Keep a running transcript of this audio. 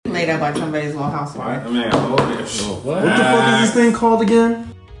made up like somebody's little housewife. Man, hold this. What the fuck is this thing called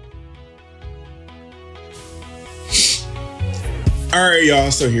again? All right,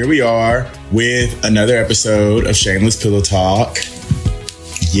 y'all. So here we are with another episode of Shameless Pillow Talk.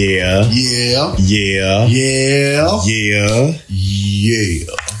 Yeah. Yeah. Yeah. Yeah. Yeah.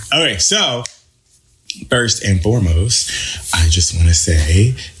 Yeah. Okay, so first and foremost, I just want to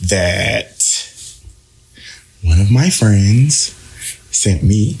say that one of my friends sent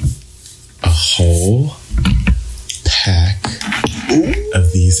me a whole pack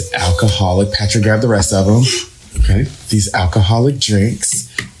of these alcoholic. Patrick, grab the rest of them. Okay. These alcoholic drinks.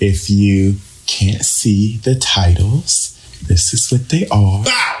 If you can't see the titles, this is what they are.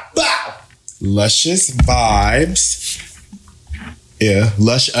 Bow. Bow. Luscious Vibes. Yeah,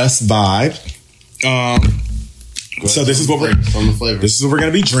 Lush Us Vibe. So this is what we're on the flavor. This is what we're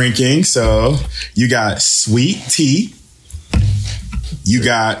gonna be drinking. So you got sweet tea, you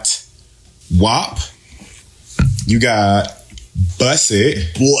got WAP, you got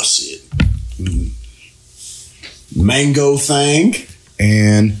Busset, Mango thing,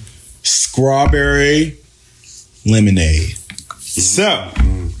 and strawberry lemonade. So,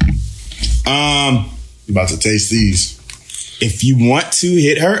 you about to taste these. if you want to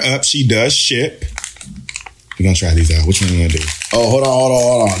hit her up, she does ship. We're gonna try these out. Which one are you gonna do? Oh, hold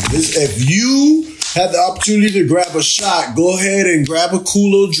on. If you had the opportunity to grab a shot, go ahead and grab a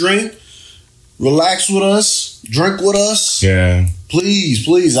cool little drink. Relax with us. Drink with us. Yeah.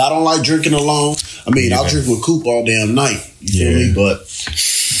 Please. I don't like drinking alone. I mean, I'll drink with Coop all damn night. You feel me? But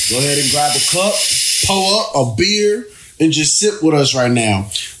go ahead and grab a cup, pull up a beer, and just sit with us right now.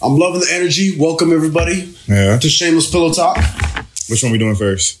 I'm loving the energy. Welcome, everybody, to Shameless Pillow Talk. Which one we doing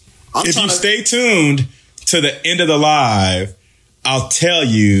first? If you stay tuned to the end of the live, I'll tell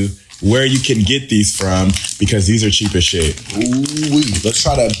you where you can get these from because these are cheap as shit. Ooh-wee. Let's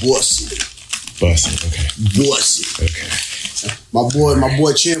try that Busset. Okay. Busset. Okay. My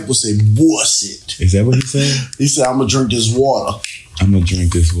boy Champ will say Busset. Is that what he said? He said, I'm going to drink this water. I'm going to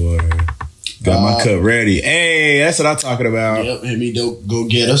drink this water. Got my cup ready. Hey, that's what I'm talking about. Yep, hit me, go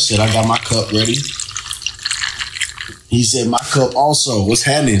get us. Said, I got my cup ready. He said, my cup also. What's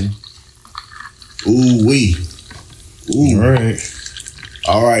happening? Ooh-wee. Ooh.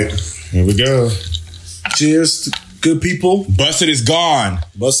 All right. Here we go. Cheers to good people. Busset is gone.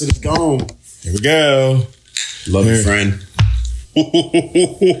 Busset is gone. Here we go. Love you, friend.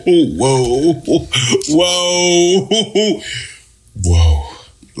 Whoa.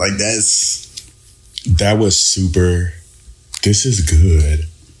 Like that was super. This is good.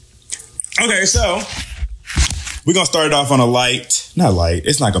 Okay, so we're going to start it off on a light. Not light.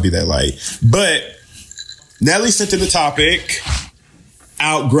 It's not going to be that light. But Nelly sent to the topic,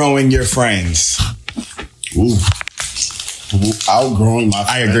 outgrowing your friends. Ooh. Outgrowing my friends.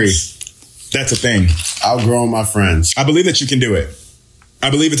 I agree. That's a thing. Outgrowing my friends. I believe that you can do it. I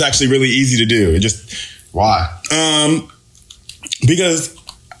believe it's actually really easy to do. It just why? Because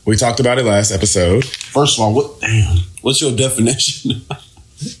we talked about it last episode. First of all, what's your definition?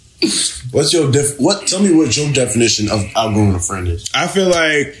 Tell me what your definition of outgrowing a friend is. I feel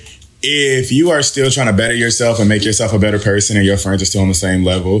like if you are still trying to better yourself and make yourself a better person and your friends are still on the same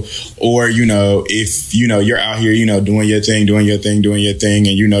level, or, if, you're out here, doing your thing,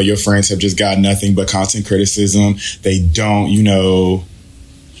 and, your friends have just got nothing but constant criticism. They don't know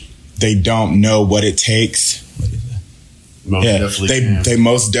what it takes. They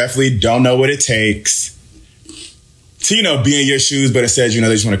most definitely don't know what it takes to, be in your shoes, but it says, they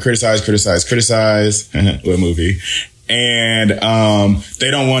just want to criticize. What movie? And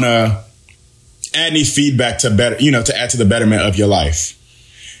they don't want to add any feedback to better, to add to the betterment of your life.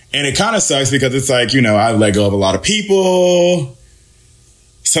 And it kind of sucks because it's like, I let go of a lot of people.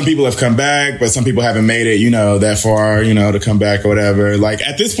 Some people have come back, but some people haven't made it, that far, to come back or whatever. Like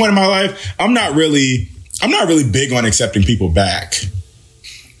at this point in my life, I'm not really big on accepting people back.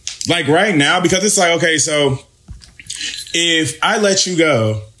 Like right now, because it's like, okay, so if I let you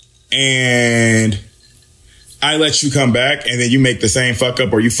go and I let you come back and then you make the same fuck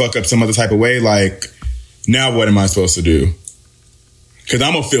up or you fuck up some other type of way, like, now what am I supposed to do? Because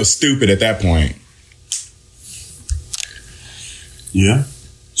I'm going to feel stupid at that point. Yeah.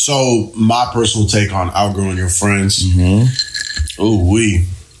 So my personal take on outgrowing your friends. Mm-hmm. Ooh-wee.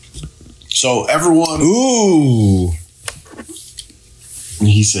 So everyone... Ooh.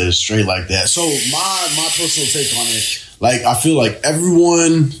 He says straight like that. So my personal take on it, like, I feel like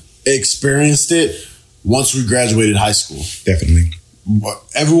everyone experienced it once we graduated high school. Definitely.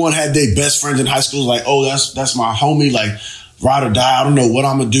 Everyone had their best friends in high school. Like, oh, that's my homie. Like, ride or die. I don't know what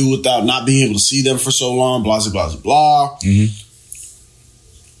I'm going to do without not being able to see them for so long. Blah, blah, blah, blah. Mm-hmm.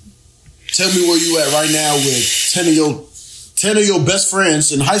 tell me where you at right now with 10 of your best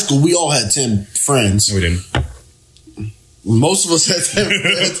friends in high school. We all had 10 friends. No, we didn't. Most of us had 10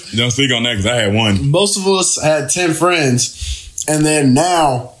 friends. Don't speak on that because I had one. Most of us had 10 friends. And then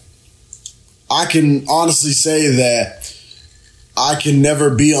now, I can honestly say that I can never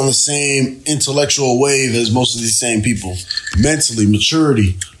be on the same intellectual wave as most of these same people. Mentally,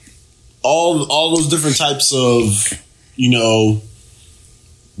 maturity, all those different types of,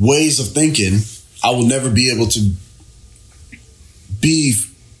 ways of thinking. I will never be able to be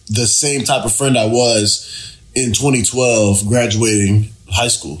the same type of friend I was in 2012 graduating high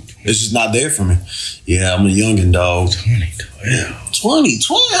school. It's just not there for me. Yeah, I'm a youngin' dog.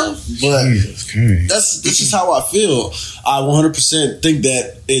 2012? But this is how I feel. I 100% think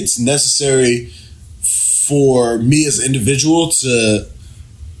that it's necessary for me as an individual to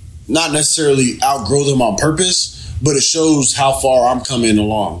not necessarily outgrow them on purpose, but it shows how far I'm coming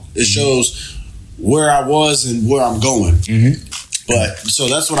along. It shows where I was and where I'm going. Mm-hmm. But so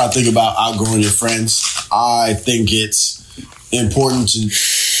that's what I think about outgrowing your friends. I think it's important to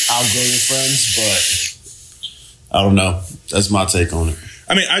outgrow your friends, but I don't know. That's my take on it.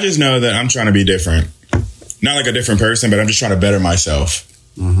 I mean, I just know that I'm trying to be different. Not like a different person, but I'm just trying to better myself.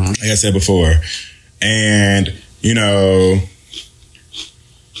 Mm-hmm. Like I said before. And,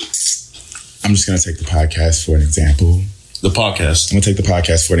 I'm just going to take the podcast for an example. The podcast. I'm going to take the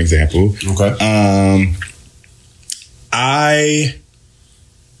podcast for an example. Okay. I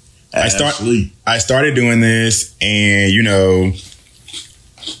started doing this, and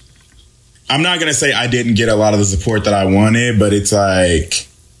I'm not gonna say I didn't get a lot of the support that I wanted, but it's like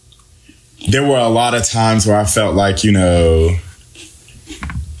there were a lot of times where I felt like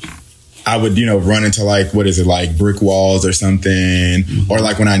I would run into like brick walls or something, mm-hmm. or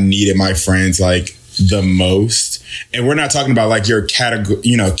like when I needed my friends like the most. And we're not talking about like your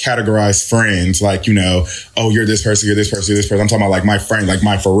categorized friends, like, oh, you're this person, you're this person, you're this person. I'm talking about like my friend, like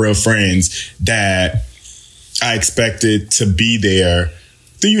my for real friends that I expected to be there.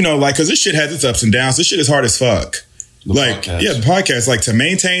 Cause this shit has its ups and downs. This shit is hard as fuck. The podcast, like to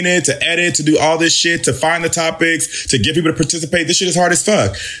maintain it, to edit, to do all this shit, to find the topics, to get people to participate. This shit is hard as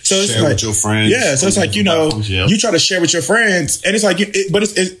fuck. So it's share like with your friends. Yeah, so it's like you try to share with your friends, and it's like, but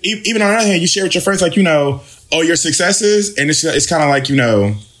it's even on the other hand, you share with your friends like your successes, and it's kind of like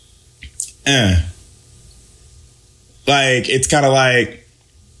like it's kind of like.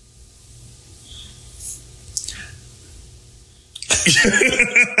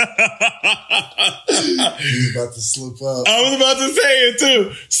 He's about to slip up. I was about to say it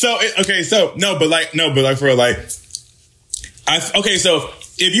too. So for real, like, so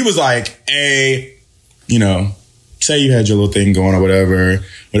if you was like say you had your little thing going or whatever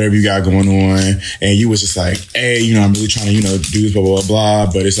you got going on, and you was just like, hey, I'm really trying to do this, blah blah blah,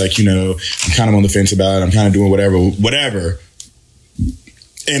 but it's like I'm kind of on the fence about it. I'm kind of doing whatever.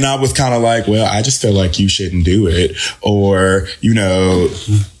 And I was kind of like, well, I just feel like you shouldn't do it. Or,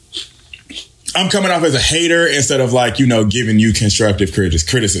 I'm coming off as a hater instead of like, giving you constructive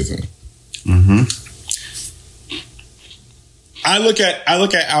criticism. Mm-hmm. I look at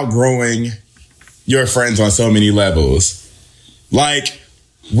outgrowing your friends on so many levels. Like,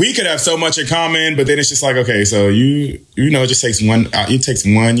 we could have so much in common, but then it's just like, okay, so it just takes one,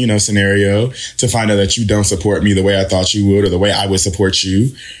 scenario to find out that you don't support me the way I thought you would, or the way I would support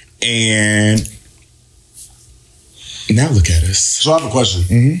you. And now look at us. So I have a question.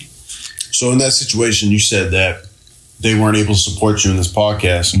 Mm-hmm. So in that situation, you said that they weren't able to support you in this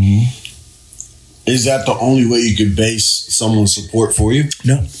podcast. Mm-hmm. Is that the only way you could base someone's support for you?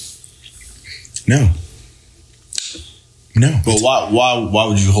 No. But why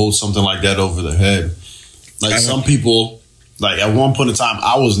would you hold something like that over their head? Like some people, like at one point in time,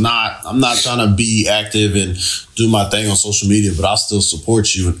 I'm not trying to be active and do my thing on social media, but I still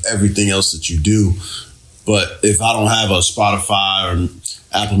support you and everything else that you do. But if I don't have a Spotify or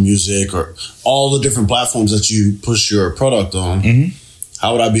Apple Music or all the different platforms that you push your product on, mm-hmm.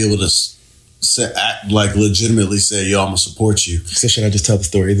 how would I be able to legitimately say, yo, I'm gonna support you? So should I just tell the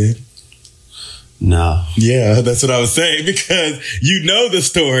story then? No. Yeah, that's what I was saying, because the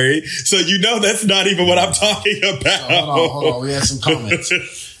story, so that's not even what I'm talking about. Hold on. We had some comments.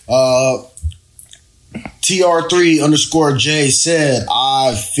 TR3_J said,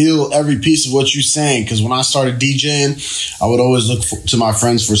 I feel every piece of what you're saying, because when I started DJing, I would always look to my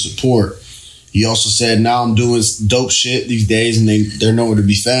friends for support. He also said, now I'm doing dope shit these days, and they're nowhere to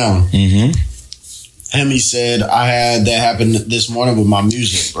be found. Mm-hmm. Hemi said, I had that happen this morning with my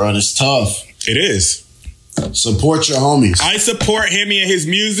music, bro, and it's tough. It is. Support your homies. I support Hemi and his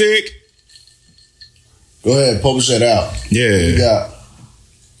music. Go ahead, publish that out. Yeah. What you got?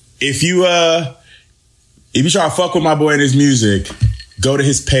 if you try to fuck with my boy and his music, go to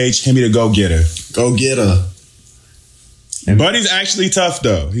his page, Hemi the Go Getter. Go get her. Buddy's actually tough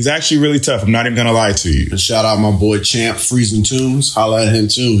though. He's actually really tough. I'm not even gonna lie to you. And shout out my boy Champ, Freezing Tunes. Holla at him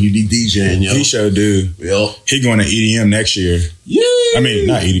too. He be DJing, yo. He sure do. Yep. He going to EDM next year. Yeah. I mean,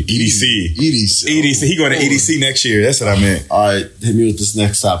 not EDC. EDC. He going to EDC next year. That's what I meant. All right, hit me with this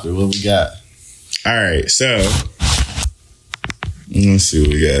next topic. What we got? All right, so let's see what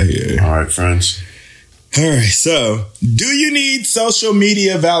we got here. All right, friends. All right, so do you need social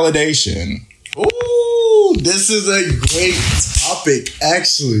media validation? Ooh, this is a great topic,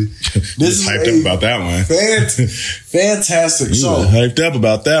 actually. This is hyped up about that one. Fantastic. So hyped up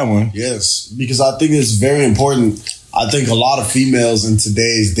about that one. Yes, because I think it's very important. I think a lot of females in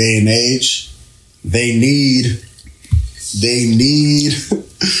today's day and age, they need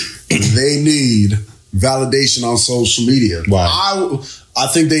validation on social media. Wow. I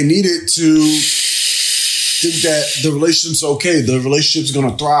think they need it to think that the relationship's okay. The relationship's going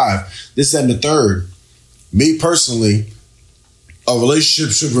to thrive. This, that, and the third. Me personally, a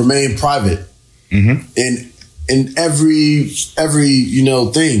relationship should remain private. Mm-hmm. In every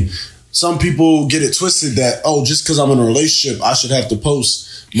thing. Some people get it twisted that, just because I'm in a relationship, I should have to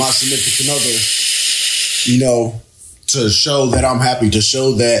post my significant other, to show that I'm happy, to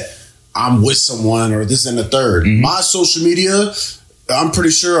show that I'm with someone or this and the third. Mm-hmm. My social media, I'm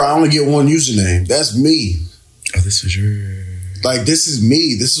pretty sure I only get one username. That's me. Oh, this is your... Like, this is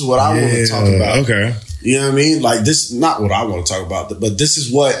me. This is what I want to talk about. Okay. You know what I mean? Like, this is not what I want to talk about, but this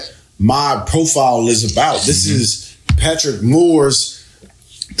is what my profile is about. This is Patrick Moore's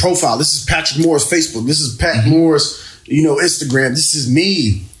profile. This is Patrick Moore's Facebook. This is Pat Moore's, Instagram. This is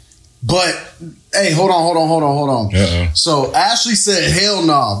me. But, hey, hold on. Uh-oh. So, Ashley said, hell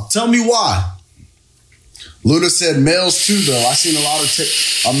no. Tell me why. Luna said males too, though. I seen a lot of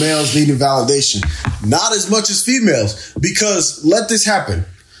males needing validation. Not as much as females. Because let this happen.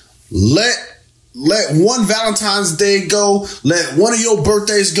 Let one Valentine's Day go. Let one of your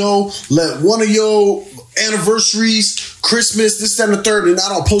birthdays go. Let one of your anniversaries, Christmas, this, that, and the third, and I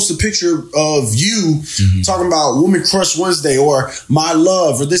don't post a picture of you talking about Woman Crush Wednesday or my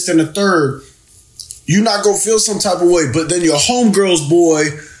love or this, that, and the third. You're not going to feel some type of way. But then your homegirl's boy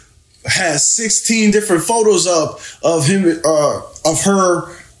has 16 different photos up of him, of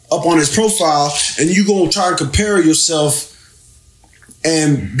her up on his profile, and you going to try and compare yourself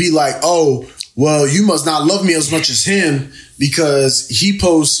and be like, oh, well, you must not love me as much as him because he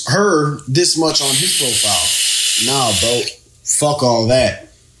posts her this much on his profile. Nah, bro. Fuck all that.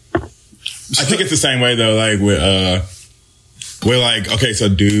 I think it's the same way though, like we're like, okay, so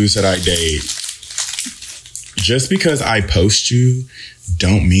dudes that I date, just because I post you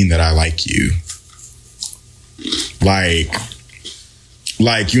don't mean that I like you. Like,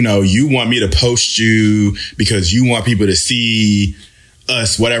 you want me to post you because you want people to see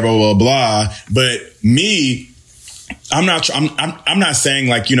us, whatever, blah, blah, blah. But me, I'm not saying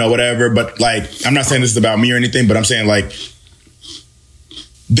like, whatever, but like, I'm not saying this is about me or anything, but I'm saying like,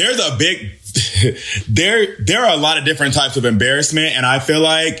 there's a big, there are a lot of different types of embarrassment. And I feel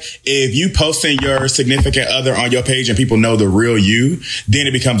like if you posting your significant other on your page and people know the real you, then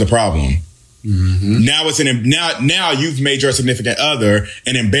it becomes a problem. Mm-hmm. Now now you've made your significant other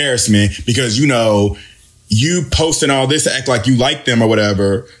an embarrassment because, you posting all this to act like you like them or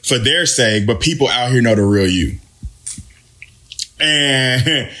whatever for their sake, but people out here know the real you.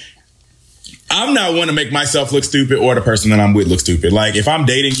 And I'm not one to make myself look stupid or the person that I'm with look stupid. Like, if I'm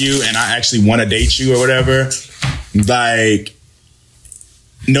dating you and I actually want to date you or whatever, like,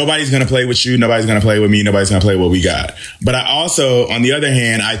 nobody's going to play with you. Nobody's going to play with me. Nobody's going to play what we got. But I also, on the other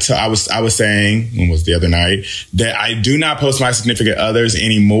hand, I was saying, when was the other night, that I do not post my significant others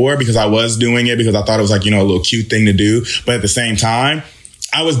anymore because I was doing it because I thought it was like, a little cute thing to do. But at the same time,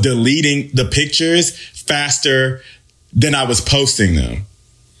 I was deleting the pictures faster than I was posting them.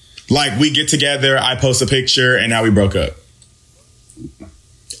 Like, we get together, I post a picture, and now we broke up.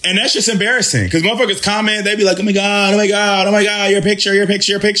 And that's just embarrassing because motherfuckers comment, they be like, oh my God, your picture.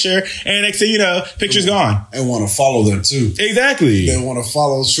 And next thing you know, picture's gone. And want to follow them too. Exactly. They want to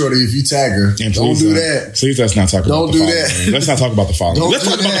follow Shorty if you tag her. And don't do that. Please let's not talk about the following. Don't do that. Let's not talk about the following. Let's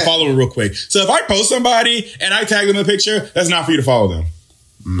talk about the follower real quick. So if I post somebody and I tag them in a picture, that's not for you to follow them.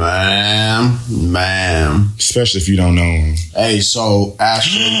 Ma'am. Especially if you don't know them. Hey, so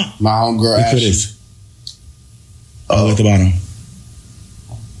Ashley, my homegirl Ashley. Oh, at the bottom.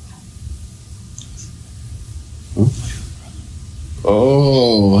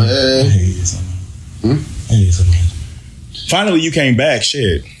 Oh, hey. Finally, you came back.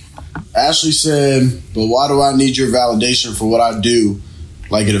 Shit. Ashley said, but why do I need your validation for what I do?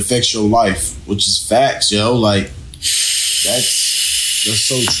 Like it affects your life, which is facts, yo. Like that's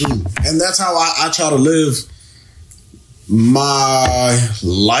so true. And that's how I try to live my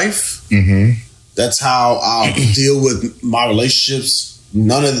life. Mm-hmm. That's how I'll deal with my relationships.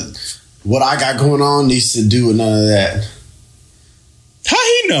 None of what I got going on needs to do with none of that. How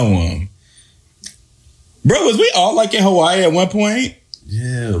he know him? Bro, was we all like in Hawaii at one point?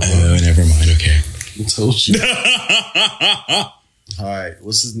 Yeah, bro. Oh, never mind. Okay. I told you. All right.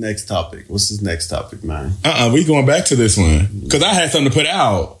 What's his next topic? Man? We going back to this one. Because I had something to put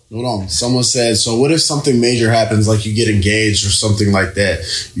out. Hold on. Someone said, so what if something major happens, like you get engaged or something like that?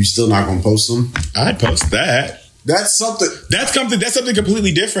 You still not going to post them? I'd post that. That's something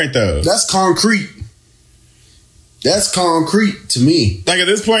completely different, though. That's concrete. That's concrete to me. Like at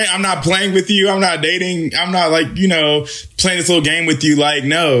this point, I'm not playing with you. I'm not dating. I'm not like, playing this little game with you. Like,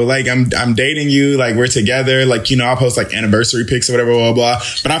 no, like I'm dating you. Like we're together. Like, I'll post like anniversary pics or whatever, blah, blah, blah.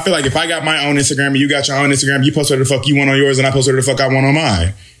 But I feel like if I got my own Instagram and you got your own Instagram, you post whatever the fuck you want on yours and I post whatever the fuck I want on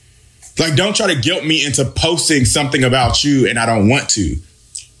mine. Like, don't try to guilt me into posting something about you and I don't want to.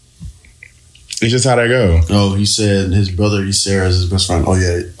 It's just how that go. Oh, he said his brother, Sarah, is his best friend. Oh,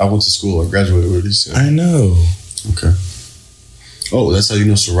 yeah. I went to school. I graduated with his. I know. Okay. Oh, that's how you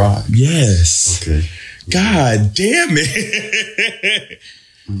know Sarai. Yes. Okay. God damn it.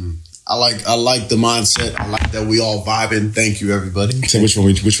 I like the mindset. I like that we all vibing. Thank you, everybody. So which one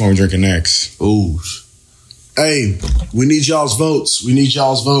we drinking next? Ooh. Hey, we need y'all's votes.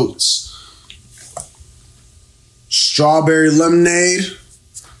 Strawberry lemonade,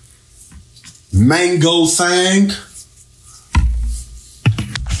 mango thang,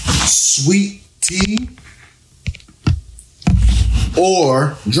 sweet tea,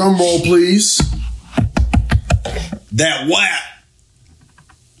 or, drum roll please, that WAP.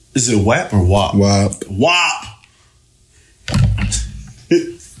 Is it WAP or WAP? WAP. WAP.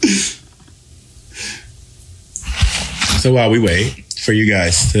 So while we wait for you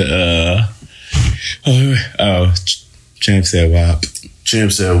guys to, Champ said WAP.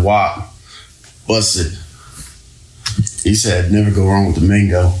 Champ said WAP. Busted. He said never go wrong with the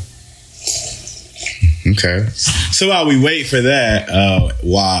mango. Okay. So while we wait for that,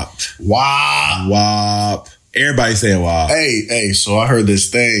 WAP. WAP. WAP. Everybody say WAP. Hey, so I heard this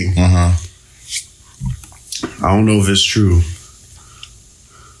thing. Uh-huh. I don't know if it's true.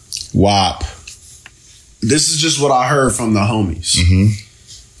 WAP. This is just what I heard from the homies. Mm-hmm.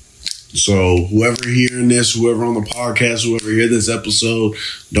 So whoever hearing this, whoever on the podcast, whoever hear this episode,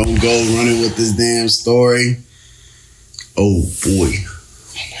 don't go running with this damn story. Oh boy.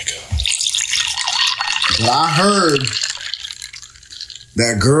 Oh my God. But I heard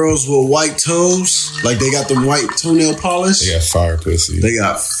that girls with white toes, like they got them white toenail polish. They got fire pussy. They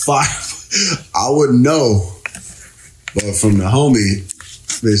got fire. I wouldn't know. But from the homie,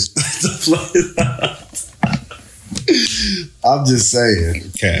 I'm just saying.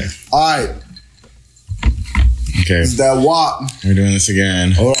 Okay. All right. Okay. It's that WAP. We're doing this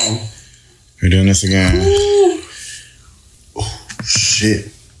again. Hold on. We're doing this again. Ooh. Oh,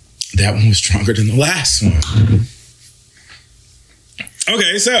 shit. That one was stronger than the last one.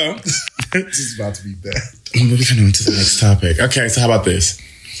 Okay, so This is about to be bad. moving on to the next topic. Okay, so how about this?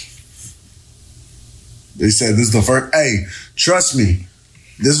 They said this is the first. Hey, trust me.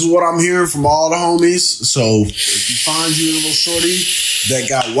 This is what I'm hearing from all the homies. So if you find you a little shorty that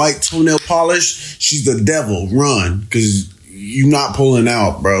got white toenail polish, she's the devil. Run, because you not pulling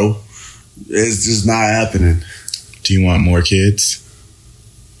out, bro. It's just not happening. Do you want more kids?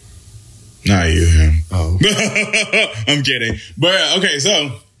 Not you, him. Oh, I'm kidding. But okay,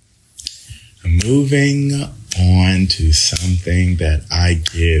 so moving on to something that I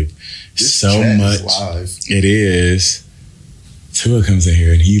give this so chat much. is live. It is. Tua comes in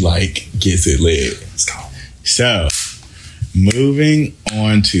here and he gets it lit. Let's go. So, moving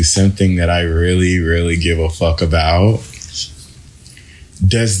on to something that I really, really give a fuck about.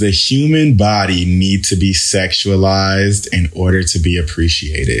 Does the human body need to be sexualized in order to be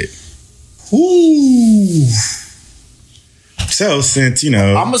appreciated? Ooh. So, since, I'm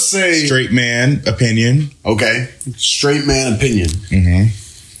I'ma say straight man opinion. Okay, straight man opinion. Mm-hmm.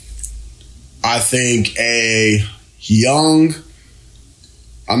 I think a young,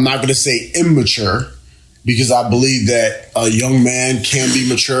 I'm not going to say immature, because I believe that a young man can be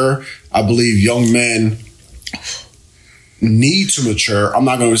mature. I believe young men need to mature. I'm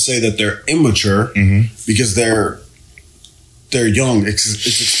not going to say that they're immature, because they're young. It's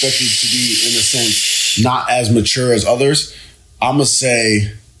expected to be, in a sense, not as mature as others. I'm going to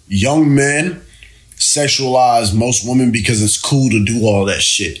say young men sexualize most women because it's cool to do all that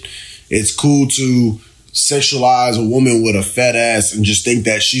shit. It's cool to sexualize a woman with a fat ass and just think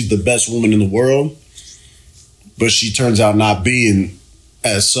that she's the best woman in the world, but she turns out not being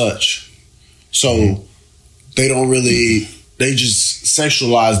as such. So they don't really, they just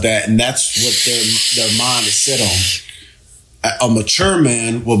sexualize that, and that's what their mind is set on. A mature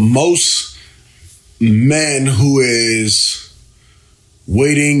man, with most men who is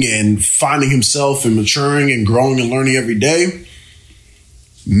waiting and finding himself and maturing and growing and learning every day,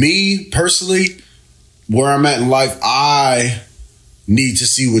 me personally, where I'm at in life, I need to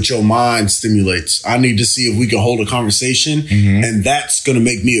see what your mind stimulates. I need to see if we can hold a conversation, and that's going to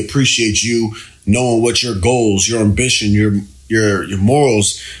make me appreciate you, knowing what your goals, your ambition, your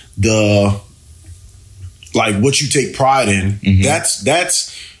morals, like what you take pride in.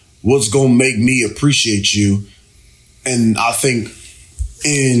 That's what's going to make me appreciate you. And I think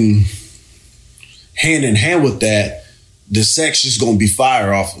in hand with that, the sex is going to be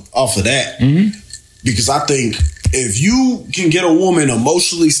fire off of that. Because I think if you can get a woman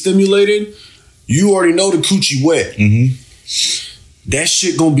emotionally stimulated, you already know the coochie wet. That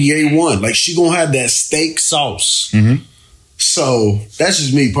shit gonna be A1. Like, she gonna have that steak sauce. So that's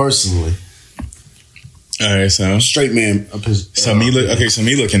just me personally. All right, so Straight man.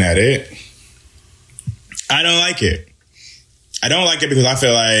 me looking at it, I don't like it. I don't like it because I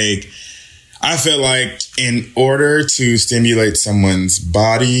feel like in order to stimulate someone's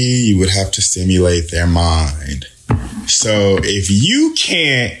body, you would have to stimulate their mind. So if you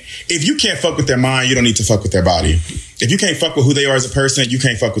can't fuck with their mind, you don't need to fuck with their body. If you can't fuck with who they are as a person, you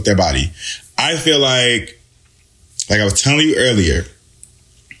can't fuck with their body. I feel like I was telling you earlier.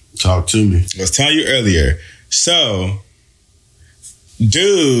 Talk to me. I was telling you earlier. So,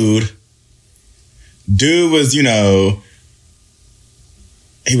 dude was,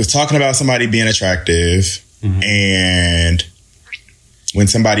 he was talking about somebody being attractive, and when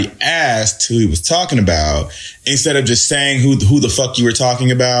somebody asked who he was talking about, instead of just saying who the fuck you were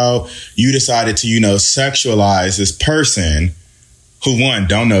talking about, you decided to, sexualize this person who, one,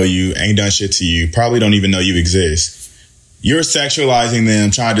 don't know you, ain't done shit to you, probably don't even know you exist. You're sexualizing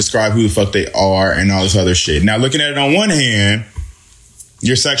them, trying to describe who the fuck they are and all this other shit. Now, looking at it on one hand,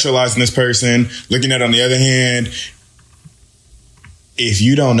 you're sexualizing this person. Looking at it on the other hand, if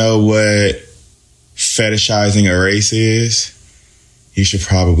you don't know what fetishizing a race is, you should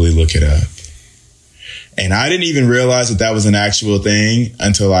probably look it up. And I didn't even realize that was an actual thing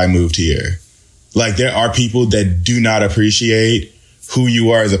until I moved here. Like, there are people that do not appreciate who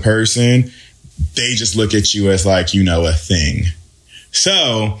you are as a person. They just look at you as like, a thing.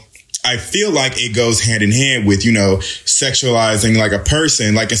 So I feel like it goes hand in hand with, sexualizing like a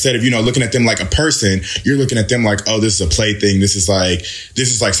person. Like, instead of, looking at them like a person, you're looking at them like, oh, this is a plaything. This is like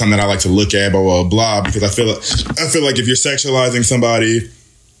something that I like to look at, blah, blah, blah. Because I feel like if you're sexualizing somebody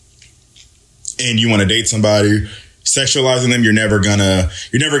and you want to date somebody, sexualizing them, you're never gonna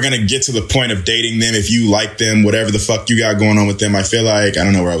get to the point of dating them if you like them, whatever the fuck you got going on with them. I feel like, I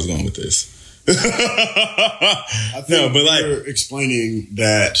don't know where I was going with this. I think you're explaining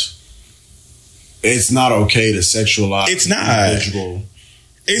that it's not okay to sexualize. It's not.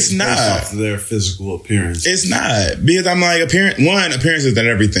 It's not. Based off of their physical appearance. It's not. Because I'm like, appearance is not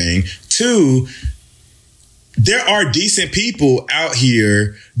everything. Two, there are decent people out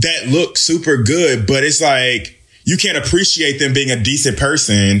here that look super good, but it's like, you can't appreciate them being a decent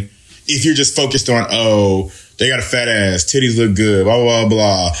person if you're just focused on, oh, they got a fat ass, titties look good, blah, blah,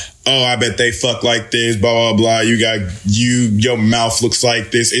 blah. Oh, I bet they fuck like this, blah, blah, blah. Your mouth looks like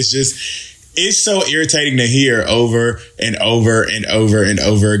this. It's so irritating to hear over and over and over and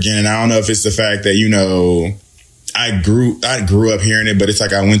over again. And I don't know if it's the fact that, I grew up hearing it, but it's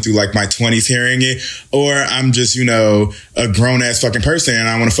like I went through like my 20s hearing it, or I'm just, a grown ass fucking person and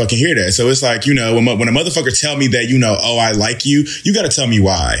I want to fucking hear that. So it's like, when a motherfucker tell me that, oh, I like you, you got to tell me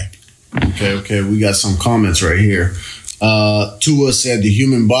why. Okay. We got some comments right here. Tua said the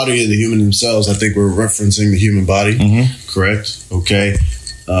human body or the human themselves. I think we're referencing the human body. Correct. Okay.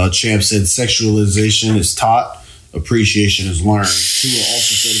 Champ said sexualization is taught, appreciation is learned. Tua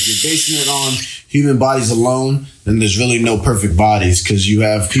also said if you're basing it on human bodies alone, then there's really no perfect bodies, because you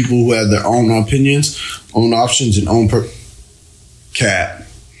have people who have their own opinions, own options, and own Cat.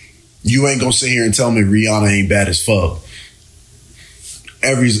 You ain't gonna sit here and tell me Rihanna ain't bad as fuck.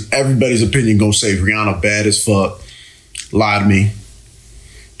 Everybody's opinion gonna say Rihanna bad as fuck. Lie to me.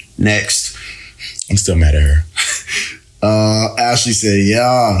 Next. I'm still mad at her. Ashley said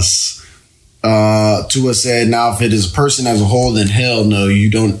yes. Tua said, now if it is a person as a whole, then hell no, you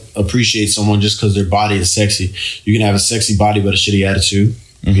don't appreciate someone just because their body is sexy. You can have a sexy body but a shitty attitude.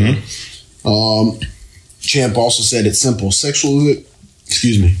 Mm-hmm. Champ also said it's simple.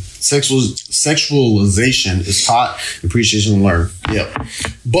 Sexualization Sexualization is taught, appreciation learned. Yep.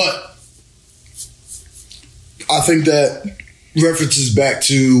 But I think that references back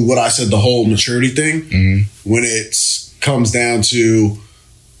to what I said, the whole maturity thing, when it comes down to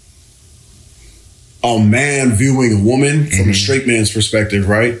a man viewing a woman from a straight man's perspective,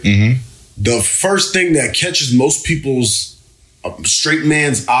 right? The first thing that catches most people's straight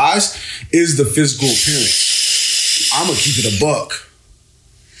man's eyes is the physical appearance. I'm gonna keep it a buck.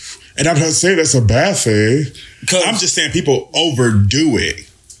 And I'm not saying that's a bad thing. I'm just saying people overdo it.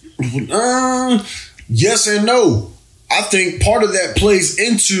 Yes and no. I think part of that plays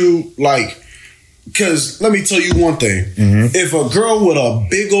into, like, because let me tell you one thing. If a girl with a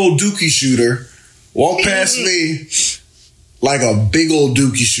big old dookie shooter walk past me like a big old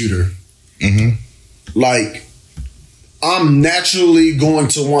dookie shooter, like, I'm naturally going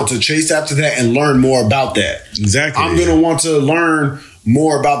to want to chase after that and learn more about that. Exactly. I'm going to want to learn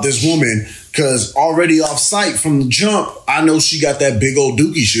more about this woman because already off sight from the jump, I know she got that big old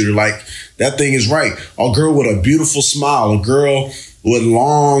dookie shooter. Like, that thing is right. A girl with a beautiful smile, a girl with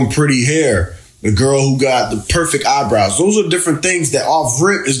long, pretty hair, a girl who got the perfect eyebrows. Those are different things that off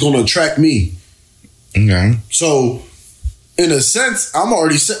rip is going to attract me. Okay. So, in a sense, I'm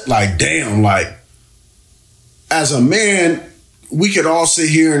already like, damn, like, as a man, we could all sit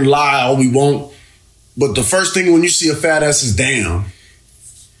here and lie all we want, but the first thing when you see a fat ass is damn.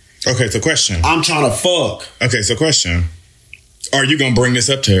 Okay, so question. I'm trying to fuck. Okay, so question. Are you gonna bring this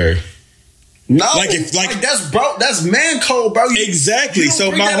up to her? No, like that's bro. That's man code, bro. Exactly.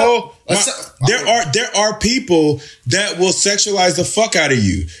 So there are people that will sexualize the fuck out of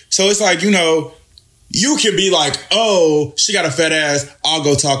you. So it's like, you know, you can be like, oh, she got a fat ass, I'll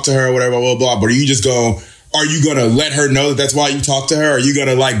go talk to her, whatever, blah blah. But are you gonna let her know that that's why you talk to her? Are you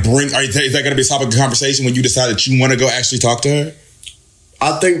gonna like is that gonna be a topic of conversation when you decide that you want to go actually talk to her?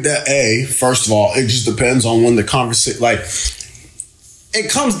 I think that first of all, it just depends on when the conversation, like,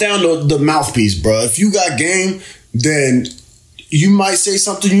 it comes down to the mouthpiece, bro. If you got game, then you might say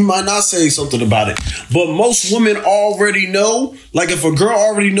something, you might not say something about it. But most women already know, like, if a girl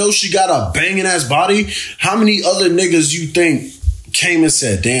already knows she got a banging ass body, how many other niggas you think came and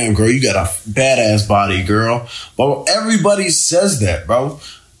said, damn, girl, you got a badass body, girl? But everybody says that, bro.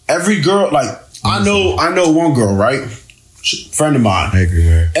 Every girl, like, I know one girl, right? Friend of mine. I agree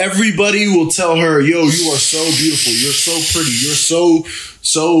with her. Everybody will tell her, yo, you are so beautiful. You're so pretty. You're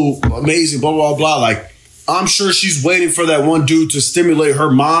so amazing, blah, blah, blah. Like, I'm sure she's waiting for that one dude to stimulate her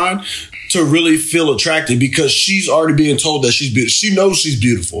mind to really feel attracted because she's already being told that she's beautiful. She knows she's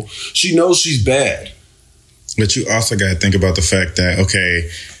beautiful. She knows she's bad. But you also got to think about the fact that, okay,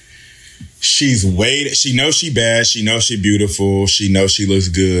 she knows she bad, she knows she beautiful, she knows she looks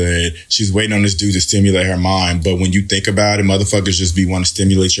good. She's waiting on this dude to stimulate her mind. But when you think about it, motherfuckers just be wanting to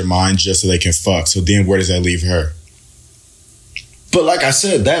stimulate your mind just so they can fuck. So then where does that leave her? But like I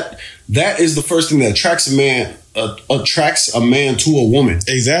said, that is the first thing that attracts a man to a woman.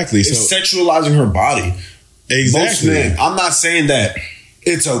 Exactly. It's sexualizing her body. Exactly. Most men, I'm not saying that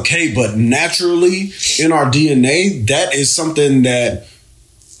it's okay, but naturally in our DNA, that is something that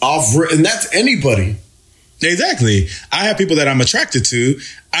and that's anybody. Exactly. I have people that I'm attracted to.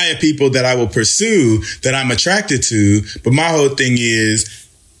 I have people that I will pursue that I'm attracted to. But my whole thing is,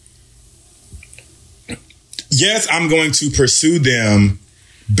 yes, I'm going to pursue them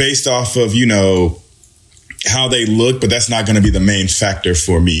based off of, you know, how they look, but that's not going to be the main factor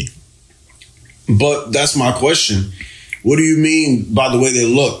for me. But that's my question. What do you mean by the way they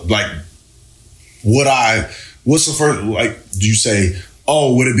look? Like, what's the first, like, do you say,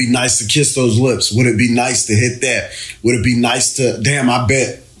 oh, would it be nice to kiss those lips? Would it be nice to hit that? Would it be nice to, damn, I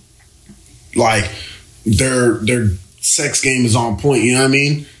bet, like, their sex game is on point, you know what I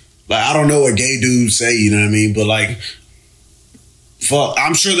mean? Like, I don't know what gay dudes say, you know what I mean? But, like, fuck,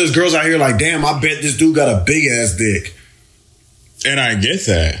 I'm sure there's girls out here like, damn, I bet this dude got a big ass dick. And I get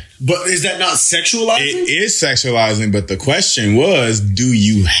that. But is that not sexualizing? It is sexualizing, but the question was,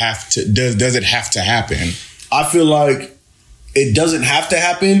 does it have to happen? I feel like it doesn't have to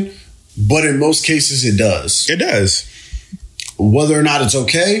happen, but in most cases it does. It does. Whether or not it's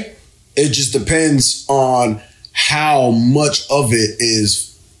okay, it just depends on how much of it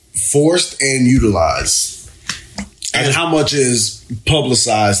is forced and utilized. And how much is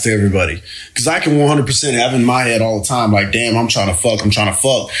publicized to everybody. Because I can 100% have in my head all the time, like, damn, I'm trying to fuck.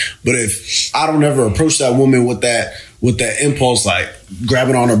 But if I don't ever approach that woman with that impulse, like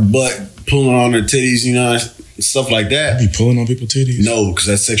grabbing on her butt, pulling on her titties, you know, stuff like that. You be pulling on people's titties? No, because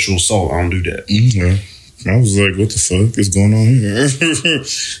that's sexual assault. I don't do that. Mm-hmm. I was like, what the fuck is going on here?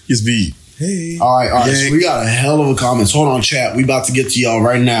 Just be Hey. All right. So we got a hell of a comments. Hold on, chat. We about to get to y'all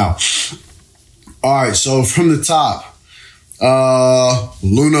right now. All right. So from the top,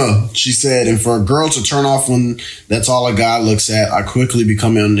 Luna, she said, and for a girl to turn off when that's all a guy looks at, I quickly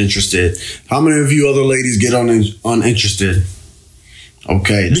become uninterested. How many of you other ladies get uninterested?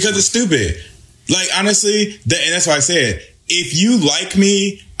 Okay. Because it's stupid. Like, honestly, and that's why I said, if you like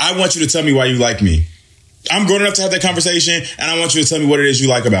me, I want you to tell me why you like me. I'm grown enough to have that conversation, and I want you to tell me what it is you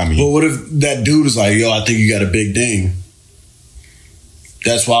like about me. But what if that dude is like, yo, I think you got a big ding.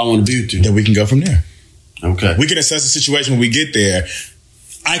 That's why I want to be with you. Then we can go from there. Okay. We can assess the situation when we get there.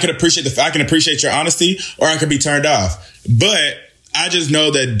 I can appreciate your honesty, or I could be turned off. But I just know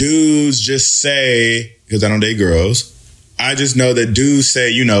that dudes just say, because I don't date girls, I just know that dudes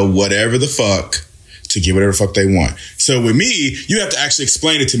say, whatever the fuck to get whatever the fuck they want. So with me, you have to actually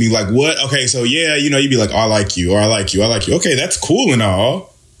explain it to me, like, what? Okay, so yeah, you'd be like, oh, I like you, or I like you, I like you. Okay, that's cool and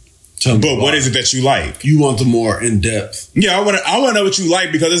all. But what is it that you like? You want the more in depth. Yeah, I want to know what you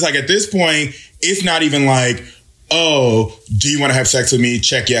like, because it's like at this point, it's not even like, oh, do you want to have sex with me?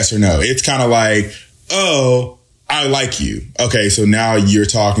 Check yes or no. It's kind of like, oh, I like you. Okay, so now you're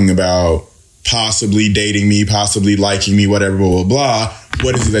talking about possibly dating me, possibly liking me, whatever, blah, blah, blah.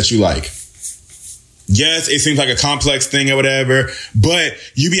 What is it that you like? Yes, it seems like a complex thing or whatever, but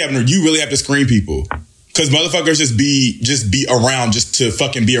you really have to screen people. Because motherfuckers just be around just to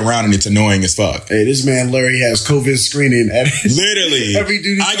fucking be around, and it's annoying as fuck. Hey, this man Larry has COVID screening at literally. every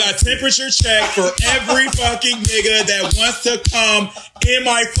duty. I got temperature check for every fucking nigga that wants to come in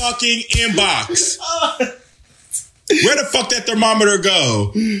my fucking inbox. Where the fuck that thermometer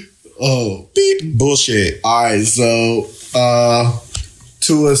go? Oh, beep. Bullshit. All right, so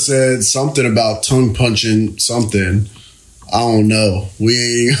Tua said something about tongue punching something. I don't know.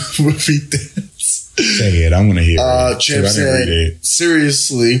 We ain't repeat this. Say it. I'm going to hear it. Champ said,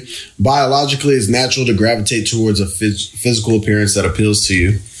 seriously, biologically, it's natural to gravitate towards a physical appearance that appeals to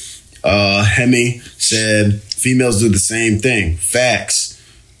you. Hemi said, females do the same thing. Facts.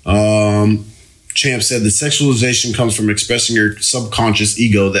 Champ said, the sexualization comes from expressing your subconscious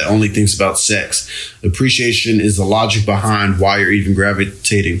ego that only thinks about sex. Appreciation is the logic behind why you're even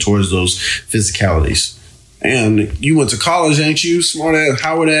gravitating towards those physicalities. And you went to college, ain't you? Smart ass,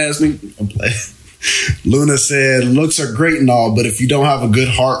 Howard ass nigga. Luna said, looks are great and all, but if you don't have a good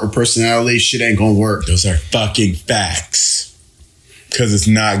heart or personality, shit ain't gonna work. Those are fucking facts. Because it's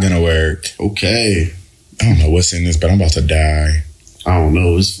not gonna work. Okay. I don't know what's in this, but I'm about to die. I don't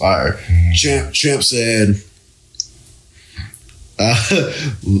know. It's fire. Champ said,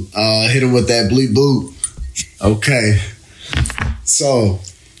 hit him with that bleep boot. Okay. So,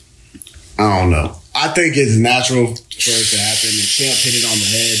 I don't know. I think it's natural for it to happen. And Champ hit it on the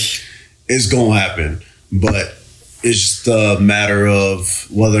head. It's going to happen. But it's just a matter of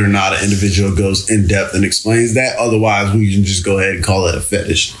whether or not an individual goes in depth and explains that. Otherwise, we can just go ahead and call it a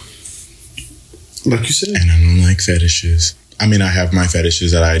fetish. Like you said. And I don't like fetishes. I mean, I have my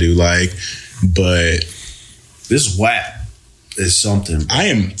fetishes that I do like, but this WAP is something. I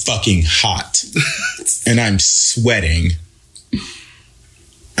am fucking hot and I'm sweating.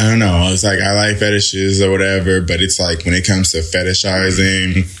 I don't know. It's like I like fetishes or whatever, but it's like when it comes to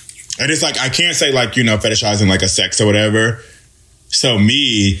fetishizing, and it's like I can't say like, fetishizing like a sex or whatever. So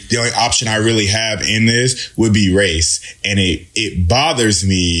me, the only option I really have in this would be race. And it bothers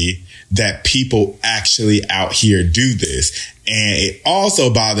me that people actually out here do this. And it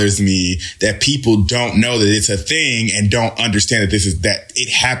also bothers me that people don't know that it's a thing and don't understand that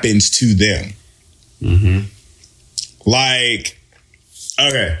it happens to them. Mm-hmm. Like,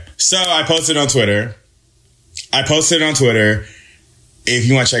 okay, so I posted on Twitter. If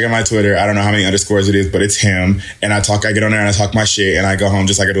you want to check out my Twitter, I don't know how many underscores it is, but it's him. And I get on there and I talk my shit and I go home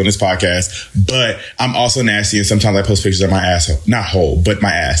just like I do on this podcast. But I'm also nasty and sometimes I post pictures of my asshole. Not hole, but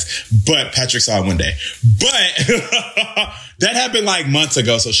my ass. But Patrick saw it one day. But that happened like months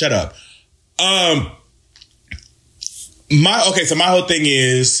ago, so shut up. So my whole thing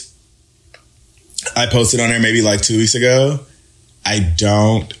is I posted on there maybe like 2 weeks ago. I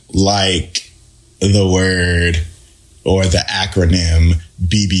don't like the word or the acronym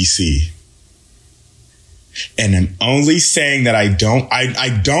BBC. And I'm only saying that I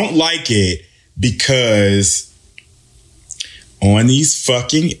don't like it because on these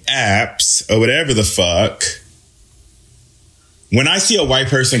fucking apps or whatever the fuck, when I see a white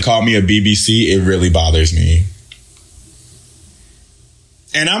person call me a BBC, it really bothers me.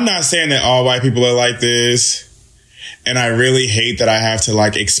 And I'm not saying that all white people are like this. And I really hate that I have to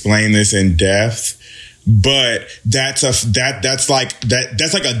like explain this in depth. But that's like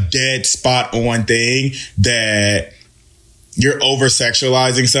a dead spot on thing that you're over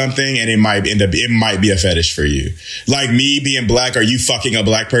sexualizing something and it might be a fetish for you. Like me being black or you fucking a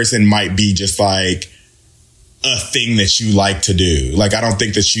black person might be just like a thing that you like to do. Like, I don't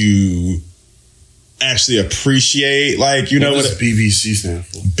think that you actually appreciate, like, you know what does BBC stand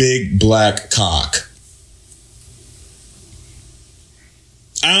for? Big black cock.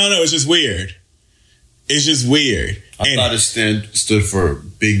 I don't know. It's just weird. It's just weird. I thought it stood for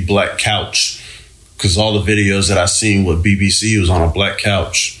big black couch. Because all the videos that I seen with BBC was on a black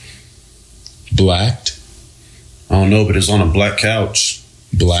couch. Blacked? I don't know, but it's on a black couch.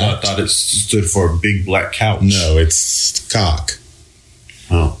 Black? So I thought it stood for a big black couch. No, it's cock.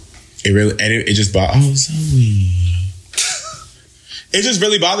 Oh. It really, and it just bothers me. It just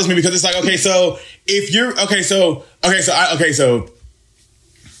really bothers me because it's like, okay, so if you're, like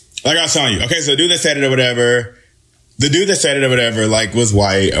I was telling you, okay, so the dude that said it or whatever, like, was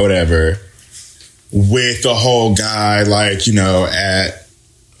white or whatever, with the whole guy, like, you know, at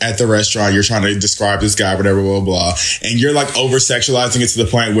the restaurant, you're trying to describe this guy, whatever, blah, blah, and you're like over sexualizing it to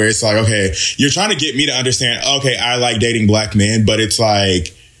the point where it's like, okay, you're trying to get me to understand, okay, I like dating black men, but it's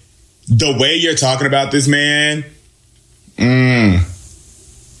like, the way you're talking about this man, big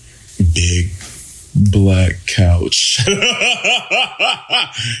black couch.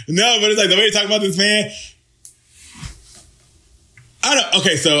 No, but it's like the way you're talking about this man.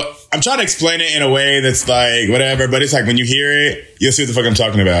 So I'm trying to explain it in a way that's like whatever, but it's like when you hear it, you'll see what the fuck I'm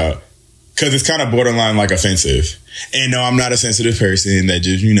talking about. Cause it's kind of borderline like offensive. And no, I'm not a sensitive person that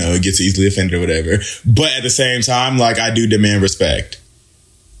just, you know, gets easily offended or whatever. But at the same time, like, I do demand respect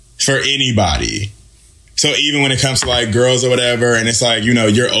for anybody. So even when it comes to like girls or whatever, and it's like, you know,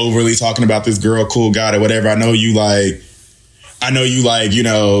 you're overly talking about this girl, cool guy or whatever. I know you like, you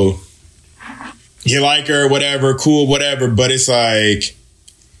know, you like her, whatever, cool, whatever. But it's like,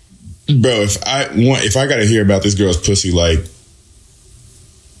 bro, if I got to hear about this girl's pussy like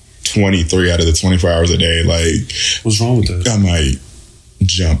 23 out of the 24 hours a day, like, what's wrong with that? I might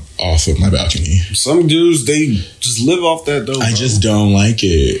jump off of my balcony. Some dudes, they just live off that though. I just don't like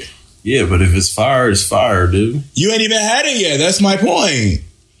it. Yeah, but if it's fire, it's fire, dude. You ain't even had it yet. That's my point.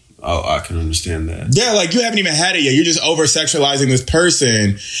 Oh, I can understand that. Yeah, like, you haven't even had it yet. You're just over sexualizing this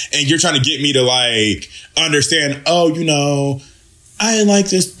person, and you're trying to get me to like understand, oh, you know, I like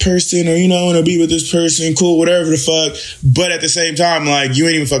this person, or, you know, I want to be with this person, cool, whatever the fuck. But at the same time, like, you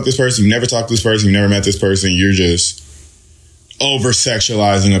ain't even fucked this person. You never talked to this person. You never met this person. You're just over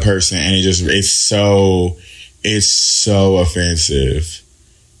sexualizing a person, and it's so offensive.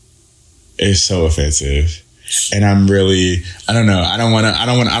 It's so offensive. And I'm really, I don't know. I don't want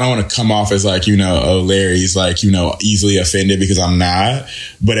to come off as like, you know, oh, Larry's like, you know, easily offended, because I'm not.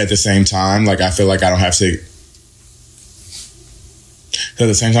 But at the same time, like, I feel like I don't have to. At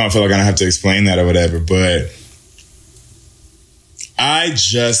the same time, I feel like I don't have to explain that or whatever. But I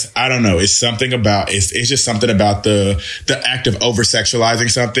don't know. It's something about, it's just something about the act of over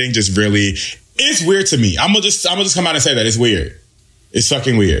sexualizing something just really, it's weird to me. I'm gonna just come out and say that it's weird. It's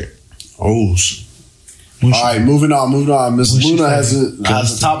fucking weird. Oh, all right, moving on. Miss Luna has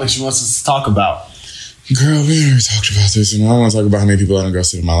a topic she wants us to talk about. Girl, we already talked about this, and I don't want to talk about how many people I don't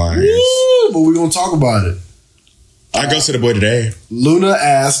ghosted in my life. Woo, but we're going to talk about it. I ghosted a boy today. Luna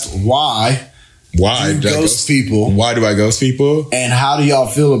asked why do you ghost people? Why do I ghost people? And how do y'all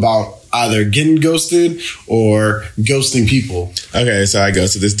feel about either getting ghosted or ghosting people? Okay, so I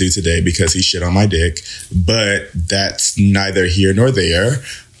ghosted this dude today because he shit on my dick, but that's neither here nor there.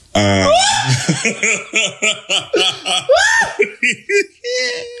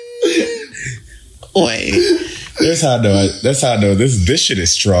 Wait. That's how I know this shit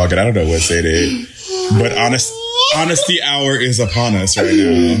is strong, and I don't know what to say to it. But honesty hour is upon us right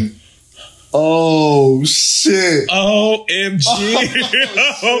now. Oh shit. OMG.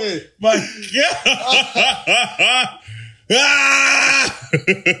 Oh my God.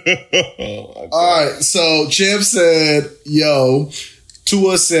 All right, so Champ said, yo,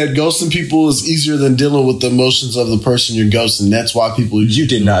 Tua said ghosting people is easier than dealing with the emotions of the person you're ghosting. That's why people... You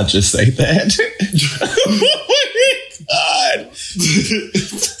did not just say that.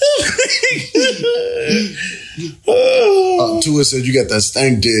 Oh my God. Tua said you got that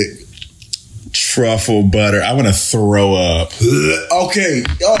stank dick. Truffle butter. I want to throw up. Okay.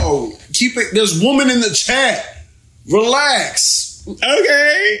 Yo, keep it... There's woman in the chat. Relax.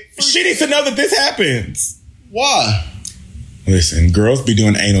 Okay. She needs to know that this happens. Why? Listen, girls be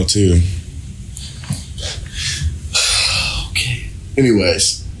doing anal too. Okay.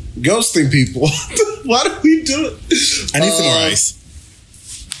 Anyways, ghosting people. Why do we do it? I need some more ice.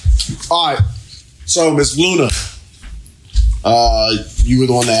 All right. So, Miss Luna, You were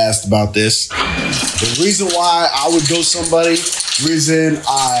the one that asked about this. The reason why I would ghost somebody, reason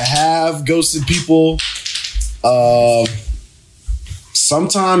I have ghosted people,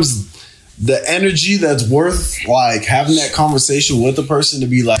 sometimes the energy that's worth like having that conversation with the person to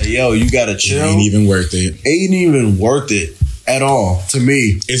be like, yo, you gotta chill. It ain't even worth it. Ain't even worth it at all to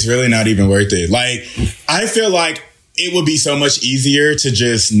me. It's really not even worth it. Like, I feel like it would be so much easier to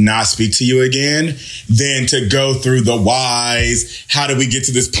just not speak to you again than to go through the whys. How do we get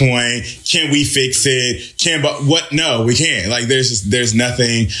to this point? Can we fix it? No, we can't. Like, there's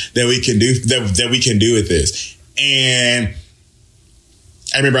nothing that we can do that we can do with this. And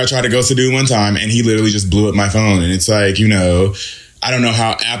I remember I tried to ghost a dude one time and he literally just blew up my phone. And it's like, I don't know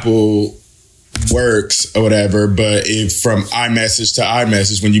how Apple works or whatever, but if from iMessage to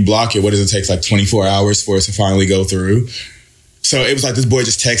iMessage, when you block it, what does it take? Like 24 hours for it to finally go through. So it was like this boy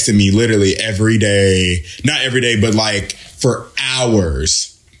just texted me literally every day, not every day, but like for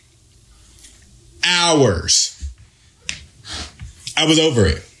hours. I was over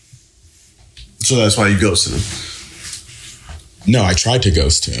it. So that's why you ghosted him. No, I tried to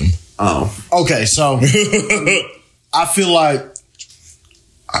ghost him. Oh, okay. So I feel like,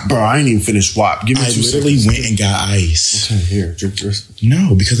 bro, I ain't even finished WAP. Give me 2 seconds. I literally went and got ice. Okay, here, drink this.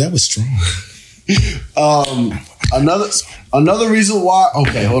 No, because that was strong. Another reason why.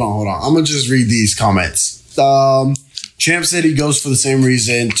 Okay, hold on. I'm gonna just read these comments. Champ said he goes for the same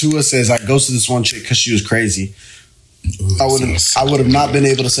reason. Tua says I ghosted this one chick because she was crazy. Ooh, I would have not been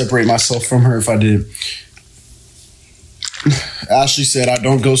able to separate myself from her if I did. Ashley said, I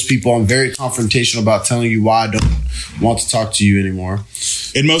don't ghost people. I'm very confrontational about telling you why I don't want to talk to you anymore.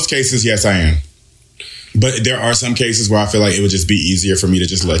 In most cases, yes, I am. But there are some cases where I feel like it would just be easier for me to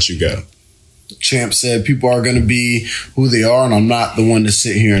just let you go. Champ said, people are going to be who they are, and I'm not the one to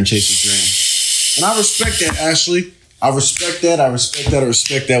sit here and chase a dream. And I respect that, Ashley. I respect that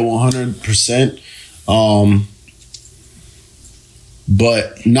 100%.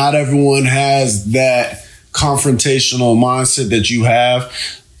 But not everyone has that confrontational mindset that you have.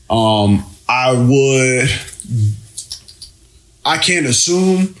 I can't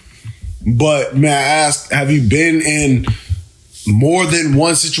assume, but may I ask, have you been in more than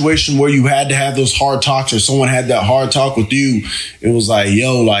one situation where you had to have those hard talks, or someone had that hard talk with you? It was like,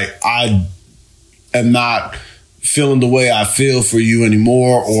 yo, like, I am not feeling the way I feel for you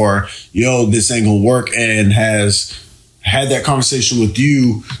anymore, or yo, this ain't gonna work, and has had that conversation with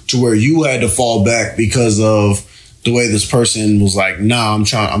you to where you had to fall back because of the way this person was like, nah, I'm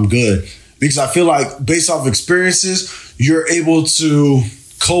good. Because I feel like based off experiences, you're able to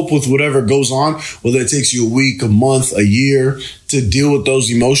cope with whatever goes on, whether it takes you a week, a month, a year to deal with those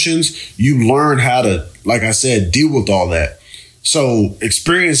emotions. You learn how to, like I said, deal with all that. So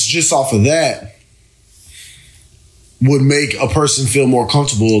experience just off of that would make a person feel more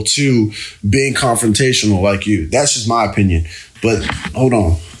comfortable to being confrontational like you. That's just my opinion. But hold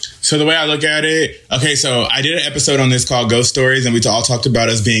on. So the way I look at it, okay, so I did an episode on this called Ghost Stories, and we all talked about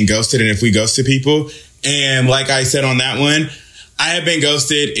us being ghosted and if we ghosted people. And like I said on that one, I have been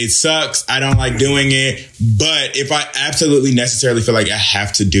ghosted. It sucks. I don't like doing it. But if I absolutely necessarily feel like I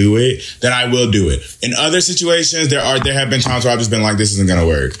have to do it, then I will do it. In other situations, there have been times where I've just been like, this isn't going to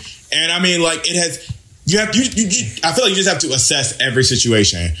work. And I mean, like, it has... I feel like you just have to assess every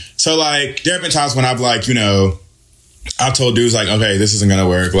situation. So, like, there have been times when I've, like, I've told dudes, like, okay, this isn't going to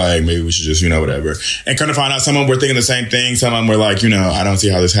work. Like, maybe we should just, whatever. And kind of find out some of them were thinking the same thing. Some of them were like, I don't see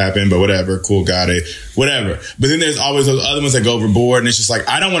how this happened, but whatever. Cool, got it. Whatever. But then there's always those other ones that go overboard. And it's just like,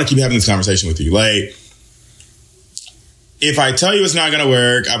 I don't want to keep having this conversation with you. Like, if I tell you it's not going to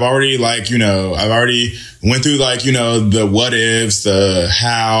work, I've already, like, I've already went through, like, the what ifs, the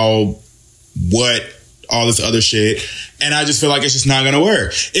how, what, all this other shit. And I just feel like it's just not going to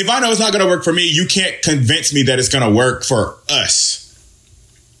work. If I know it's not going to work for me, you can't convince me that it's going to work for us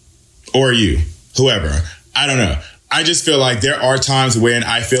or you, whoever. I don't know. I just feel like there are times when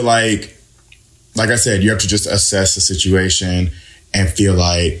I feel like I said, you have to just assess the situation and feel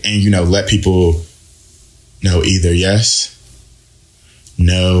like, and, let people know either yes,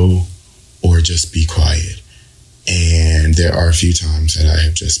 no, or just be quiet. And there are a few times that I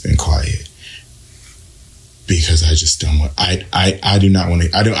have just been quiet. Because I just don't want. I do not want to.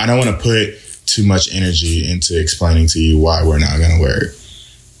 I don't want to put too much energy into explaining to you why we're not going to work.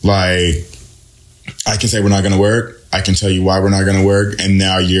 Like, I can say we're not going to work. I can tell you why we're not going to work, and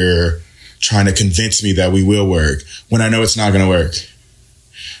now you're trying to convince me that we will work when I know it's not going to work.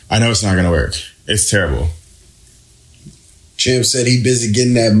 I know it's not going to work. It's terrible. Champ said he busy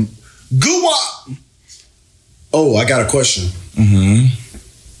getting that goo-wop. Oh, I got a question. Mm-hmm.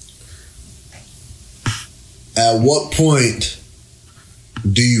 At what point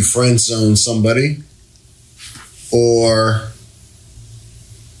do you friend zone somebody, or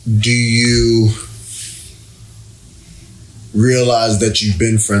do you realize that you've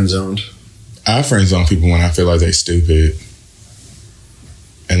been friend zoned? I friend zone people when I feel like they stupid,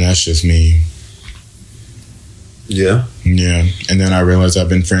 and that's just me. Yeah. Yeah, and then I realized I've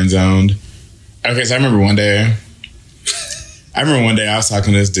been friend zoned. Okay, so I remember one day I was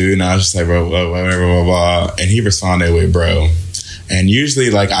talking to this dude, and I was just like, bro, whatever, blah, blah, and he responded with, bro. And usually,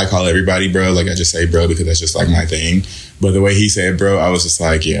 like, I call everybody bro. Like, I just say bro because that's just, like, my thing. But the way he said bro, I was just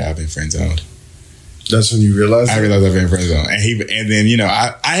like, yeah, I've been friend zoned. That's when you realized I realized I've been friend zoned. And then, you know,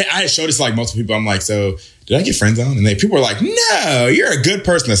 I showed this to, like, multiple people. I'm like, so, did I get friend zoned? And people were like, no, you're a good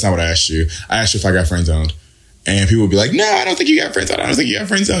person. That's not what I asked you. I asked you if I got friend zoned. And people would be like, no, I don't think you got friend zoned. I don't think you got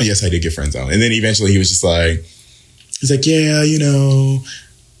friend zoned. Yes, I did get friend zoned. And then eventually he was just like, he's like, yeah, you know,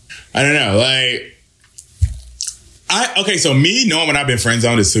 I don't know. Like, okay, so me knowing when I've been friend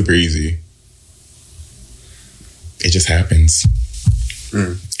zoned is super easy. It just happens.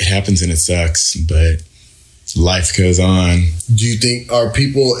 It happens and it sucks, but life goes on. Do you think, are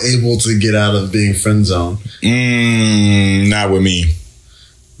people able to get out of being friend zoned? Not with me.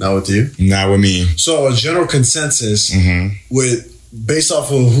 Not with you? Not with me. So a general consensus based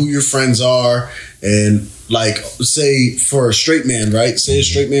off of who your friends are, and like, say for a straight man, right? Say a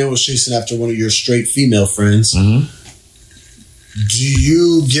straight man was chasing after one of your straight female friends. Do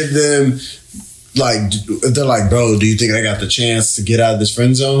you give them, like, if they're like, bro, do you think I got the chance to get out of this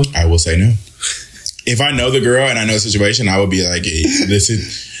friend zone? I will say no. If I know the girl and I know the situation, I would be like, hey, this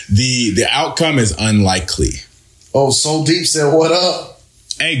is the outcome is unlikely. Oh, Soul Deep said, what up?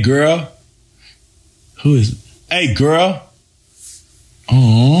 Hey, girl. Who is it? Hey, girl.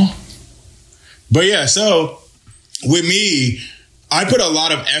 Aww. But yeah, so with me, I put a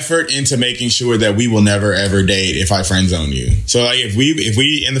lot of effort into making sure that we will never ever date if I friend zone you. So like if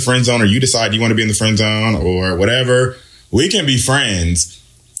we in the friend zone, or you decide you want to be in the friend zone or whatever, we can be friends.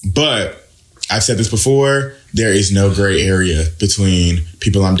 But I've said this before, there is no gray area between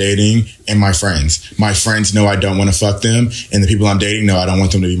people I'm dating and my friends. My friends know I don't want to fuck them, and the people I'm dating know I don't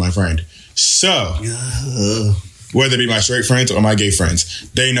want them to be my friend. So whether it be my straight friends or my gay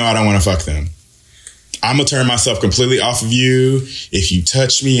friends, they know I don't want to fuck them. I'm going to turn myself completely off of you. If you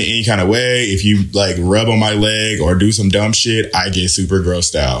touch me in any kind of way, if you like rub on my leg or do some dumb shit, I get super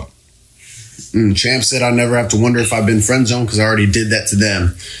grossed out. Champ said I never have to wonder if I've been friend zoned because I already did that to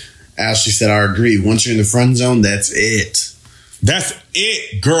them. Ashley said I agree. Once you're in the friend zone, that's it. That's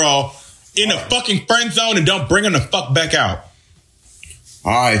it, girl. In the fucking friend zone, and don't bring them the fuck back out.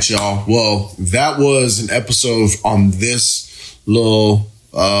 All right, y'all. Well, that was an episode on this little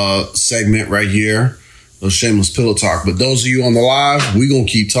segment right here. A shameless pillow talk. But those of you on the live, we gonna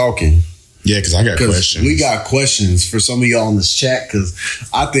keep talking. Yeah, because I got questions. We got questions for some of y'all in this chat, because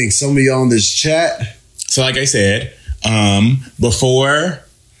I think some of y'all in this chat. So, like I said, before,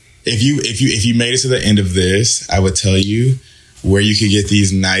 if you made it to the end of this, I would tell you where you could get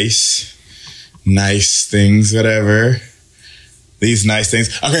these nice things, whatever. These nice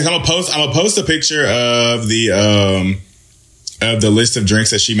things. Okay, so I'm gonna post a picture of the list of drinks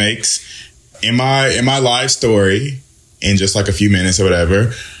that she makes in my live story in just like a few minutes or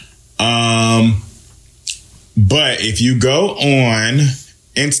whatever. But if you go on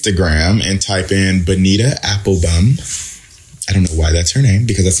Instagram and type in Bonita Applebum, I don't know why that's her name,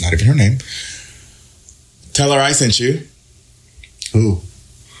 because that's not even her name. Tell her I sent you. Who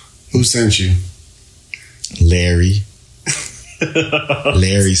sent you? Larry.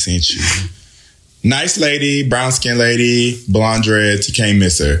 Larry sent you. Nice lady, brown skin lady, blonde dreads. You can't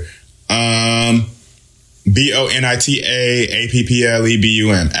miss her.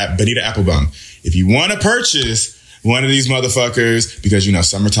 BonitaApplebum at Bonita Applebum. If you want to purchase one of these motherfuckers, because you know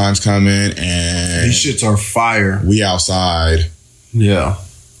summertime's coming and these shits are fire. We outside. Yeah.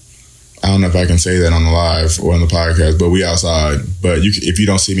 I don't know if I can say that on the live or on the podcast, but we outside. But if you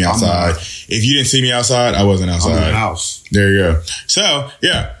don't see me outside, if you didn't see me outside, I wasn't outside. I'm in the house. There you go. So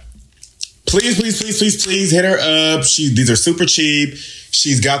yeah, please hit her up. These are super cheap.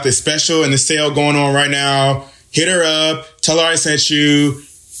 She's got this special and the sale going on right now. Hit her up. Tell her I sent you.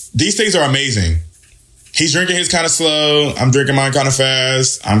 These things are amazing. He's drinking his kind of slow. I'm drinking mine kind of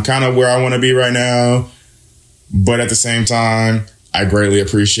fast. I'm kind of where I want to be right now. But at the same time, I greatly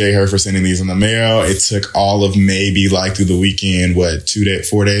appreciate her for sending these in the mail. It took all of maybe like through the weekend, 3 or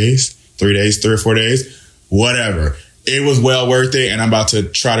 4 days, whatever. It was well worth it. And I'm about to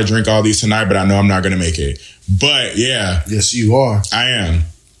try to drink all these tonight, but I know I'm not going to make it. But yeah. Yes, you are. I am.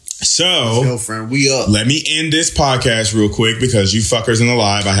 So, girlfriend, we up. Let me end this podcast real quick because you fuckers in the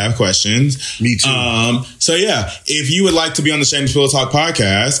live, I have questions. Me too. So yeah, if you would like to be on the Shameless Pillow Talk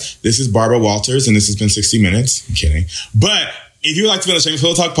podcast, this is Barbara Walters and this has been 60 minutes. I'm kidding. But if you would like to be on the Shameless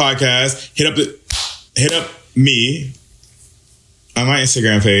Pillow Talk podcast, hit up me on my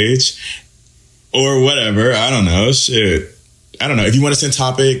Instagram page or whatever. I don't know. Shit. I don't know. If you want to send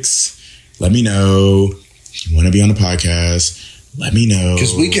topics, let me know. If you want to be on the podcast, let me know.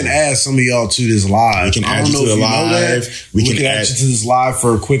 Because we can add some of y'all to this live. We can add you to the live. We can add you to this live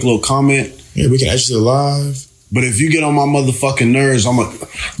for a quick little comment. Yeah, we can add you to the live. But if you get on my motherfucking nerves, I'm like,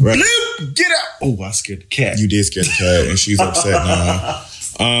 right. Get out. Oh, I scared the cat. You did scare the cat, and she's upset now.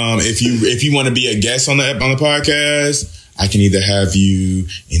 If you want to be a guest on the podcast, I can either have you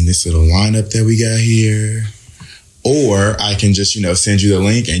in this little lineup that we got here, or I can just, send you the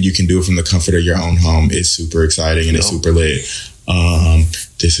link and you can do it from the comfort of your own home. It's super exciting and it's super lit.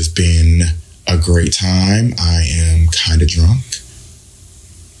 This has been a great time. I am kind of drunk.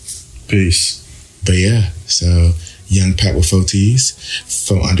 Peace. But yeah, so young Pat with 4 T's,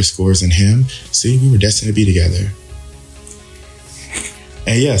 4 underscores in him. See, we were destined to be together.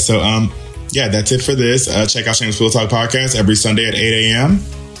 And yeah, so that's it for this. Check out Shameless Pillow Talk podcast every Sunday at 8 a.m.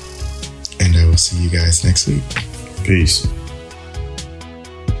 And I will see you guys next week. Peace.